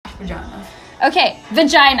Vaginas. Okay,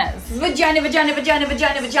 vaginas.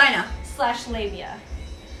 Vagina. Slash labia.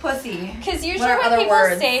 Pussy. Because usually when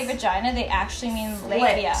people say vagina, they actually mean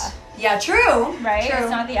labia. Yeah, true. Right? True. It's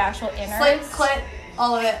not the actual innards. Slit, clit,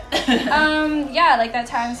 all of it. Yeah, like that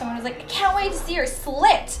time someone was like, I can't wait to see your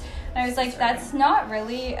slit. And I was like, that's not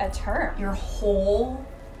really a term. Your whole...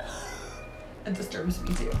 It disturbs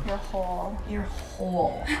me too. Your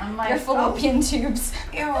whole. I'm like, your fallopian tubes.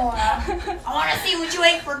 Ew. I want to see what you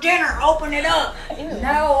ate for dinner. Open it up. Ew.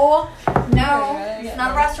 No. It's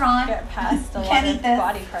not a restaurant. Get past a lot of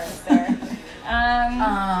body parts there.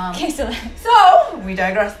 Okay, so we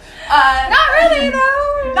digress. Not really,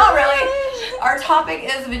 though. Not really. Our topic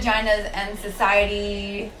is vaginas and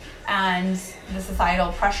society and the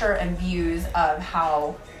societal pressure and views of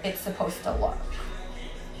how it's supposed to look.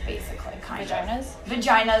 Basically, kind Vaginas? of.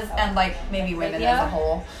 Vaginas and like maybe women Labia? as a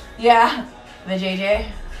whole. Yeah. The JJ.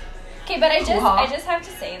 Okay, but I just have to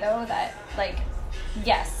say though that like,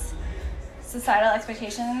 yes, societal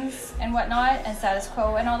expectations and whatnot and status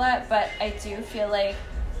quo and all that, but I do feel like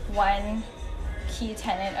one key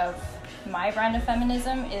tenet of my brand of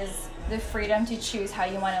feminism is the freedom to choose how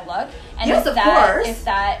you want to look. And yes, of course. If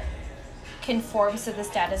that conforms to the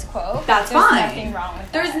status quo, that's there's fine. Nothing wrong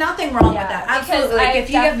with that. There's nothing wrong with that. Absolutely. Like if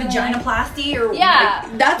you get vaginoplasty or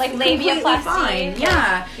that's like completely fine.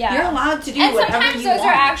 Yeah. You're allowed to do whatever you want. And sometimes those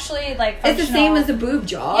are actually like functional. It's the same as a boob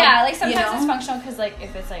job. Yeah, like sometimes it's functional because like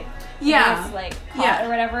if it's like it's like hot or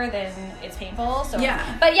whatever, then it's painful. So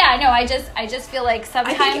but I just feel like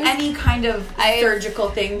sometimes I think any kind of surgical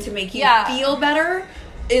thing to make you feel better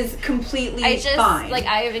is completely fine. Like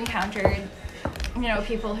I have encountered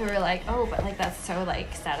people who are like, oh, but like that's so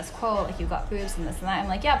like status quo, like you got boobs and this and that. I'm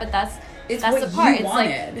like, yeah, but that's the part. You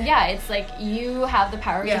wanted. Like, it's like you have the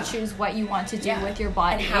power to choose what you want to do with your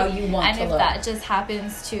body and how you want to look. And if that just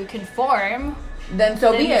happens to conform, then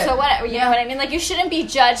so be it. So what? You know what I mean? Like you shouldn't be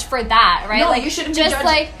judged for that, right? No, like you shouldn't just be judged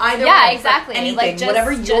like either. Yeah, exactly. Anything, like just,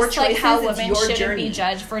 whatever your just choice like how is, women your shouldn't journey. be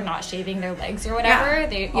judged for not shaving their legs or whatever.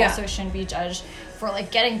 They also shouldn't be judged for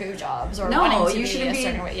like getting boob jobs or wanting to be a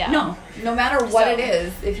certain way. Yeah. No matter what it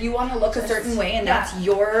is, if you want to look a certain way and that's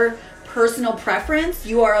your personal preference,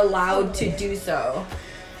 you are allowed to do so.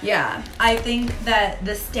 Yeah, I think that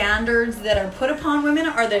the standards that are put upon women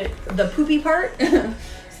are the poopy part,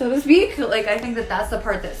 so to speak. Like I think that's the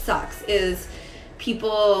part that sucks, is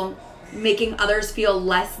people making others feel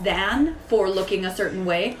less than for looking a certain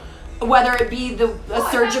way. Whether it be a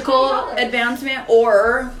surgical advancement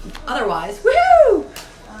or otherwise, woohoo,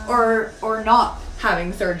 or not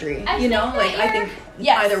having surgery. I think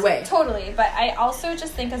either way. Totally. But I also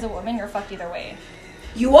just think as a woman, you're fucked either way.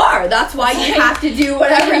 You are. That's why you have to do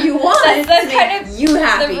whatever you want. That's kind of you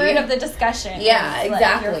happy. The root of the discussion. Yeah,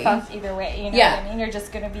 exactly. Like, you're fucked either way. You know what I mean? You're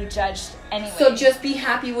just going to be judged anyway. So just be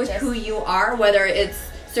happy with who you are, whether it's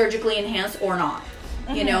surgically enhanced or not.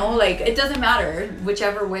 You know, like it doesn't matter.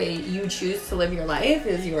 Whichever way you choose to live your life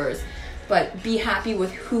is yours. But be happy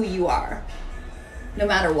with who you are, no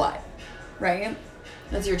matter what. Right?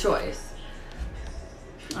 That's your choice.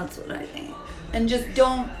 That's what I think. And just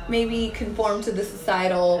don't maybe conform to the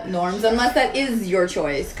societal norms unless that is your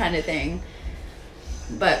choice kind of thing.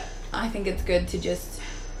 But I think it's good to just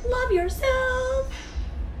love yourself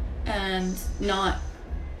and not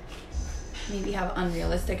maybe have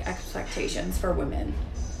unrealistic expectations for women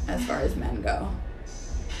as far as men go.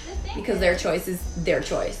 Because their choice is their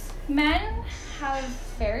choice. Men have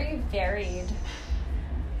very varied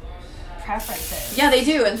preferences. Yeah, they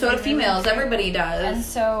do. And so do females. Everybody does. And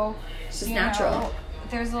so it's just natural.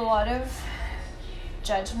 There's a lot of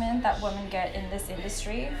judgment that women get in this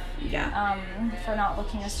industry for not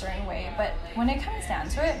looking a certain way. But when it comes down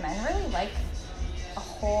to it, men really like a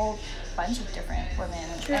whole bunch of different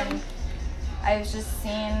women. True. And I've just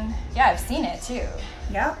seen, I've seen it too.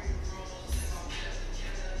 Yep.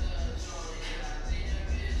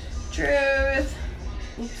 Truth.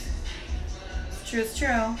 Oops. It's true, it's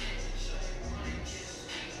true.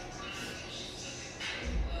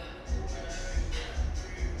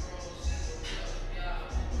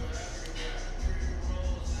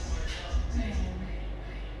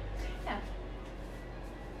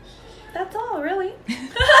 That's all, really.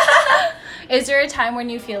 Is there a time when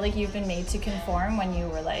you feel like you've been made to conform when you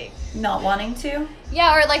were like not wanting to?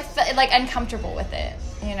 Yeah, or like uncomfortable with it,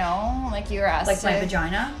 you know? Like you were asked like my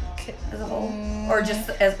vagina as a whole? Or just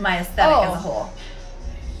as my aesthetic as a whole?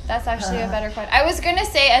 That's actually a better question. I was going to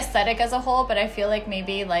say aesthetic as a whole, but I feel like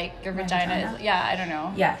maybe like your vagina is, I don't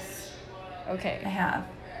know. Yes. Okay. I have.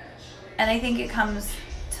 And I think it comes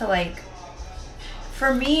to like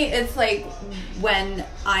For me, it's like when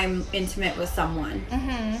I'm intimate with someone.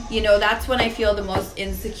 You know, that's when I feel the most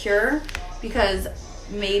insecure, because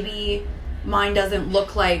maybe mine doesn't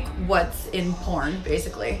look like what's in porn,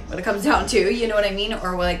 basically, what it comes down to, you know what I mean?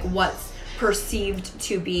 Or like what's perceived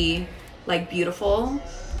to be like beautiful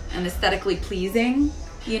and aesthetically pleasing,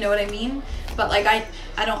 you know what I mean? But like I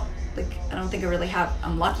don't think I really have,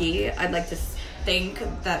 I'm lucky. I'd like to think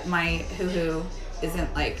that my hoo-hoo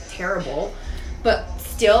isn't like terrible, but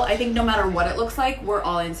still I think no matter what it looks like, we're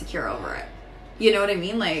all insecure over it, you know what I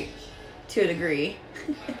mean? Like, to a degree.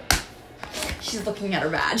 She's looking at her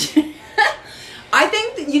badge. I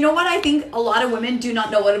think, you know what, I think a lot of women do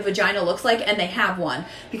not know what a vagina looks like, and they have one,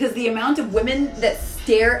 because the amount of women that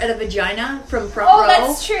stare at a vagina from front row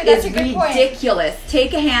that's true. That's is a good ridiculous. Point.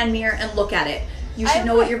 Take a hand mirror and look at it. You should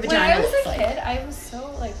know what your vagina looks like. When I was a kid, I was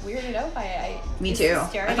so like weirded out by it. Me too.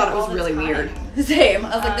 I thought it was really weird. Same.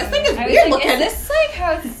 I was like, this thing is weird. Like, is this like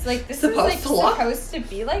how it's like this supposed to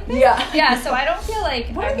be like this? Yeah. So I don't feel like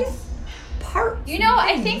what are these parts? You know,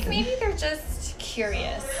 I think maybe they're just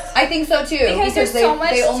curious. I think so too. Because there's so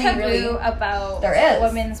much taboo about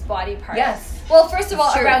women's body parts. Yes. Well, first of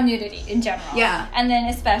all, around nudity in general. Yeah. And then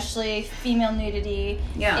especially female nudity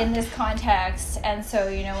in this context. And so,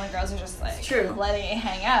 you know, when girls are just like letting it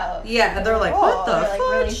hang out. Yeah, they're like, what the fuck? They're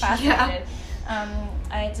like really fascinated.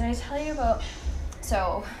 Did I tell you about...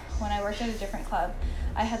 So, when I worked at a different club,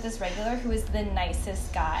 I had this regular who was the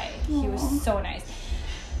nicest guy. He was so nice.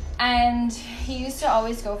 And he used to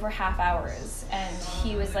always go for half hours. And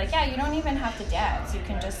he was like, yeah, you don't even have to dance. You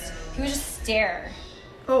can just... He would just stare.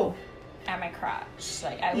 At my crotch.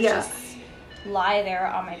 Like, I would just lie there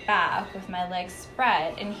on my back with my legs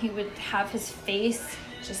spread, and he would have his face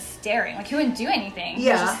just staring. Like, he wouldn't do anything. He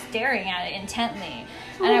was just staring at it intently.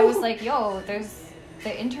 And I was like, yo, there's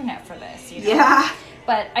the internet for this, you know? Yeah.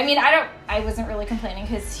 But, I mean, I wasn't really complaining,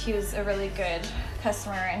 because he was a really good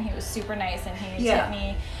customer, and he was super nice, and he would tip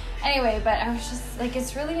me. Anyway, but I was just, like,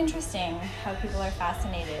 it's really interesting how people are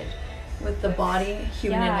fascinated with the body,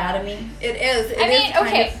 human anatomy. It is. I mean,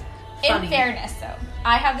 okay. In fairness, though,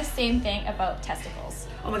 I have the same thing about testicles.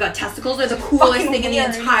 Oh my god, testicles are the coolest thing in the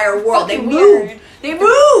entire world. They move. Weird. They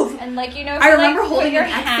move. And like, you know, if I you remember like, holding your an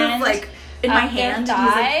hand like in my hand. And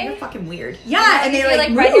he's like, you're fucking weird. Yeah, and they like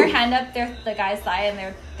move. Run your hand up the guy's thigh,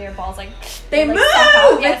 and their balls like they move.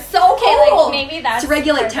 It's so cool. Okay, like maybe that's to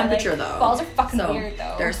regulate temperature though. Balls are fucking weird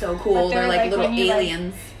though. They're so cool. They're like little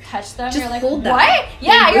aliens. Touch them, just you're like, hold them. What?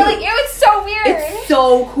 Yeah, you're like, ew, it's so weird. It's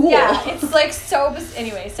so cool. Yeah, it's like so.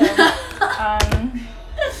 Anyway, so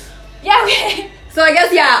yeah. Okay. So I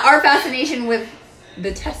guess our fascination with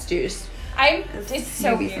the test juice. It's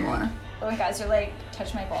so weird. Similar. When guys are like,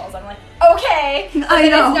 touch my balls, I'm like, okay. I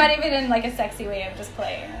know. It's not even in like a sexy way. I'm just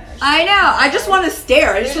playing. I know. I just want to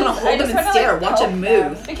stare. I just want to hold them and stare, watch them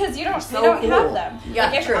move. Because you don't have them.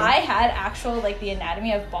 Yeah, like if I had actual like the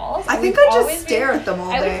anatomy of balls, I think I'd just stare at them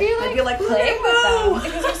all day. I'd be like playing with them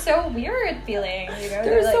because they're so weird feeling. You know,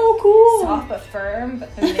 they're like, so cool, soft but firm.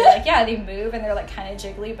 But then they move and they're like kind of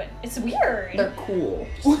jiggly, but it's weird. They're cool.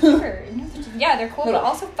 It's weird. Yeah, they're cool, but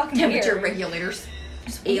also fucking temperature weird. Regulators.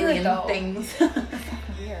 It's alien weird, things. Fucking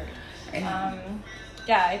weird.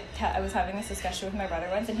 I was having this discussion with my brother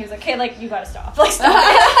once, and he was like, "Okay, like you gotta stop. Like stop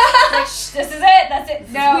it. Like this is it. That's it.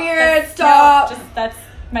 No, weird. Stop. No, that's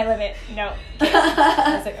my limit. No."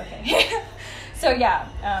 I was like, okay. So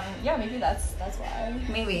maybe that's why.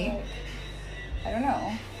 Maybe. Like, I don't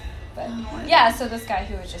know, but So this guy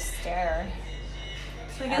who would just stare.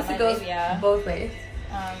 So I guess it goes both ways.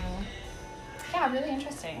 Really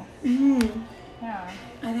interesting. Mm-hmm. Yeah.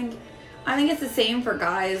 I think it's the same for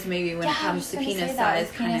guys, maybe when it comes to penis size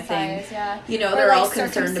kind of thing. Yeah. You know, they're all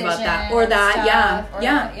concerned about that. Or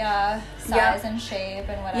that, size and shape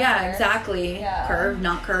and whatever. Yeah, exactly. Yeah. Curved,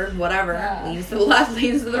 not curved, whatever. Yeah. Leans to the left,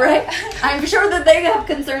 leans to the right. I'm sure that they have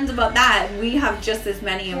concerns about that. We have just as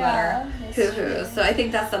many about our hoo-hoos. So I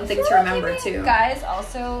think that's something to remember too. Guys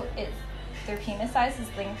also, their penis size is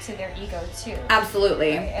linked to their ego too.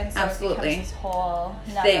 Absolutely. Right? And so absolutely. It becomes this whole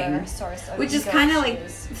another source of which is kind of like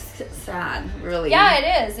sad, really. Yeah,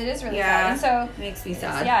 it is. It is really sad. And so it makes me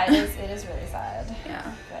sad. Yeah, it is really sad.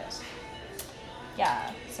 Yeah. But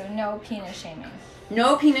so no penis shaming.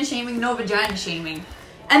 No penis shaming, no vagina shaming.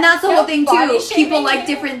 And that's the whole thing too. People like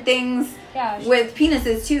different things with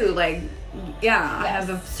penises too. Like I have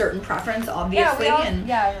a certain preference, obviously,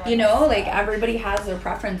 you know, like everybody has their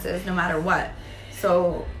preferences no matter what.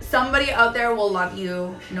 So somebody out there will love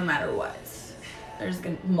you no matter what. There's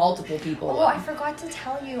multiple people. Oh, I forgot to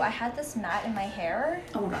tell you, I had this mat in my hair.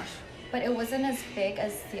 Oh my gosh. But it wasn't as big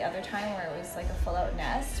as the other time where it was like a full out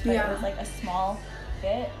nest. But it was like a small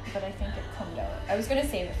bit, but I think it combed out. I was gonna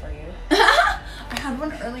save it for you. I had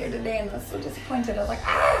one earlier today and I was so disappointed. I was like,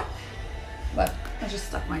 ah! But I just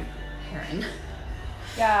stuck my hair in.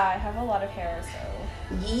 Yeah, I have a lot of hair,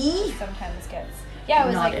 so Yee. sometimes gets. Yeah, it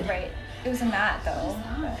was Knotted. like right. It was a mat though.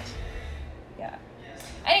 But, yeah.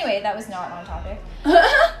 Anyway, that was not on topic.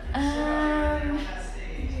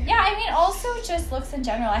 Yeah, I mean, also just looks in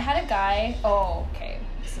general. I had a guy. Oh, okay.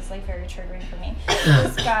 This is like very triggering for me.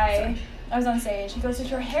 This guy. I was on stage. He goes,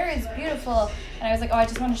 "Your hair is beautiful," and I was like, "Oh, I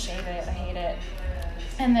just want to shave it. I hate it."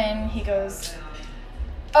 And then he goes,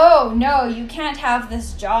 "Oh no, you can't have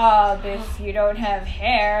this job if you don't have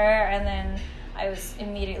hair." And then I was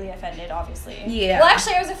immediately offended, obviously. Yeah. Well,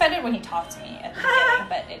 actually, I was offended when he talked to me at the beginning,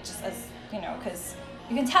 but it just, as you know, because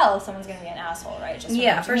you can tell if someone's going to be an asshole, right? Just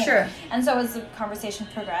Yeah, for sure. And so as the conversation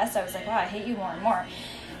progressed, I was like, wow, I hate you more and more.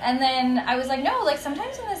 And then I was like, no, like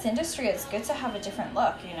sometimes in this industry, it's good to have a different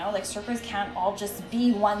look, you know? Like strippers can't all just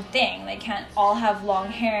be one thing. They can't all have long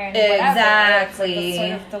hair and whatever. Exactly. That's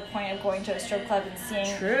sort of the point of going to a strip club and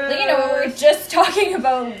seeing, True. like, you know, what we were just talking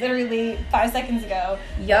about literally 5 seconds ago.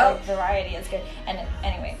 Yup. Like, variety is good. And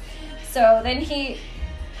anyway, so then he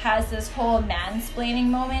has this whole mansplaining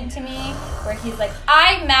moment to me where he's like,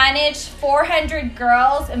 I manage 400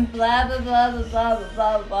 girls and blah, blah, blah, blah, blah, blah,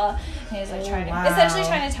 blah, blah. And he's like essentially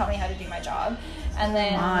trying to tell me how to do my job. And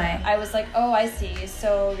then I was like, oh, I see.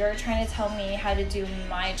 So you're trying to tell me how to do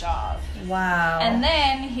my job. Wow. And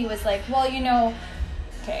then he was like, well, you know,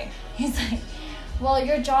 okay. He's like, well,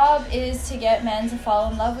 your job is to get men to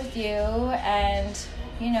fall in love with you. And,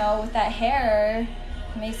 you know, with that hair,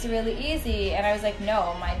 it makes it really easy. And I was like,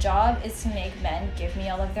 no, my job is to make men give me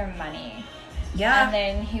all of their money. Yeah. And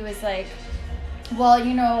then he was like, well,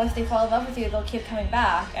 you know, if they fall in love with you, they'll keep coming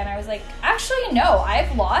back. And I was like, actually, no.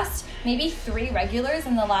 I've lost maybe 3 regulars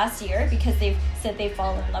in the last year because they've said they've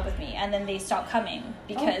fallen in love with me. And then they stop coming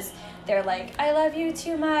because they're like, I love you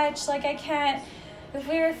too much. Like, I can't, if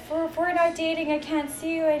we're not dating, I can't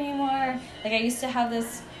see you anymore. Like, I used to have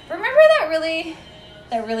this, remember that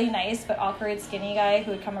really nice but awkward skinny guy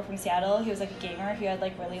who would come up from Seattle? He was like a gamer. He had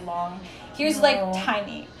like really long, he was like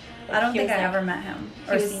tiny. Like, I don't think I ever met him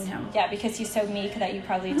or seen him. Yeah, because he's so meek that you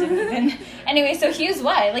probably didn't even. Anyway, so he was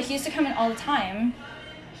like he used to come in all the time.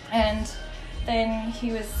 And then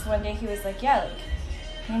one day he was like, yeah, like,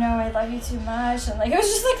 you know, I love you too much. And like, it was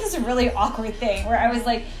just like this really awkward thing where I was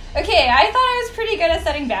like, okay, I thought I was pretty good at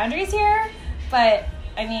setting boundaries here. But,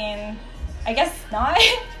 I mean, I guess not.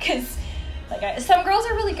 Because like some girls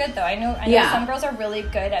are really good though. I know some girls are really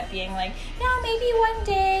good at being like, yeah, maybe one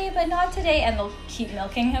day, but not today, and they'll keep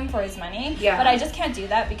milking him for his money. Yeah. But I just can't do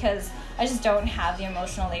that because I just don't have the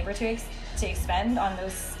emotional labor to expend on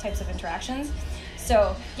those types of interactions.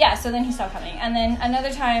 So yeah, so then he stopped coming. And then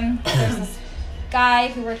another time there's this guy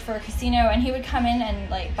who worked for a casino, and he would come in and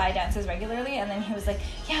like buy dances regularly, and then he was like,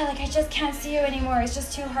 yeah, like I just can't see you anymore, it's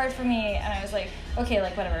just too hard for me. And I was like, okay,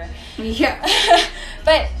 like whatever. Yeah.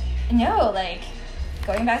 But no, like,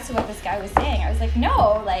 going back to what this guy was saying, I was like,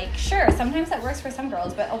 no, like, sure, sometimes that works for some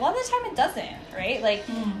girls, but a lot of the time it doesn't, right? Like,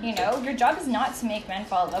 you know, your job is not to make men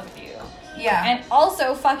fall in love with you. Yeah. And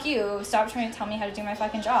also, fuck you, stop trying to tell me how to do my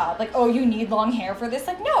fucking job. Like, oh, you need long hair for this?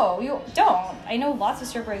 Like, no, you don't. I know lots of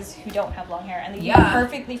strippers who don't have long hair, and they do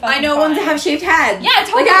perfectly fucking I know fine. ones that have shaved heads. Yeah,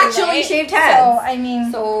 totally. Like, actually shaved heads. So, I mean...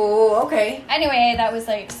 So, okay. Anyway, that was,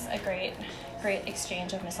 like, a great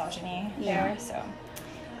exchange of misogyny there, so...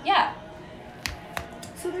 Yeah.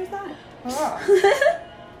 So there's that.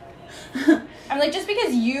 I'm like, just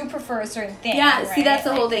because you prefer a certain thing. Yeah, right? see, that's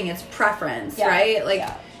the whole thing. It's preference, right? Like,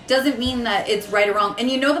 doesn't mean that it's right or wrong. And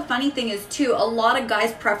you know, the funny thing is, too, a lot of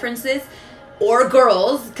guys' preferences, or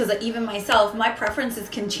girls, because even myself, my preferences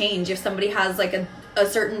can change if somebody has, like, a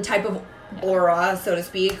certain type of aura, so to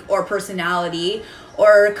speak, or personality,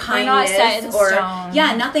 or kindness. Not set in stone.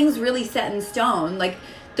 Yeah, nothing's really set in stone. Like,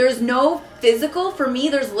 there's no physical, for me,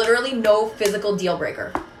 there's literally no physical deal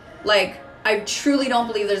breaker. Like, I truly don't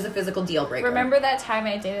believe there's a physical deal breaker. Remember that time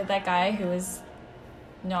I dated that guy who was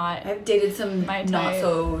not... I've dated some not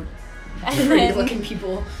so pretty looking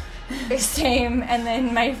people. Same. And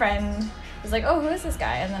then my friend was like, oh, who is this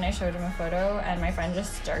guy? And then I showed him a photo, and my friend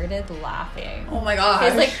just started laughing. Oh my god. He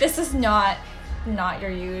was like, this is not your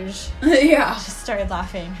usual. Yeah. Just started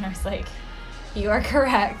laughing. And I was like, you are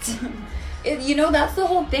correct. You know, that's the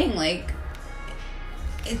whole thing. Like,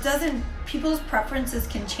 it doesn't... People's preferences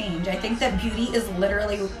can change. I think that beauty is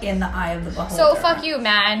literally in the eye of the beholder. So, fuck you,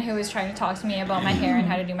 man, who was trying to talk to me about my hair and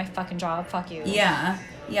how to do my fucking job. Fuck you. Yeah.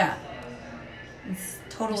 Yeah. It's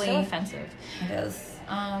totally... so offensive. It is.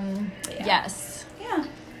 Yes. Yeah.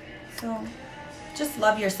 So, just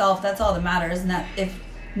love yourself. That's all that matters. And that if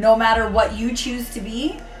no matter what you choose to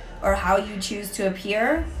be or how you choose to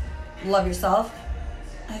appear, love yourself.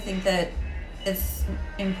 I think that it's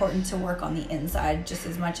important to work on the inside just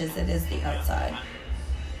as much as it is the outside.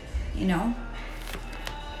 You know?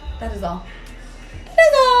 That is all. That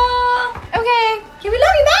is all. Okay. Can we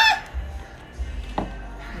love you back?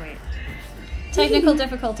 Wait. Technical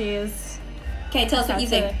difficulties. Okay, tell us what you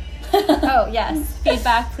think. Oh, yes.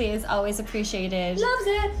 Feedback, please. Always appreciated. Loves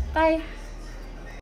it. Bye.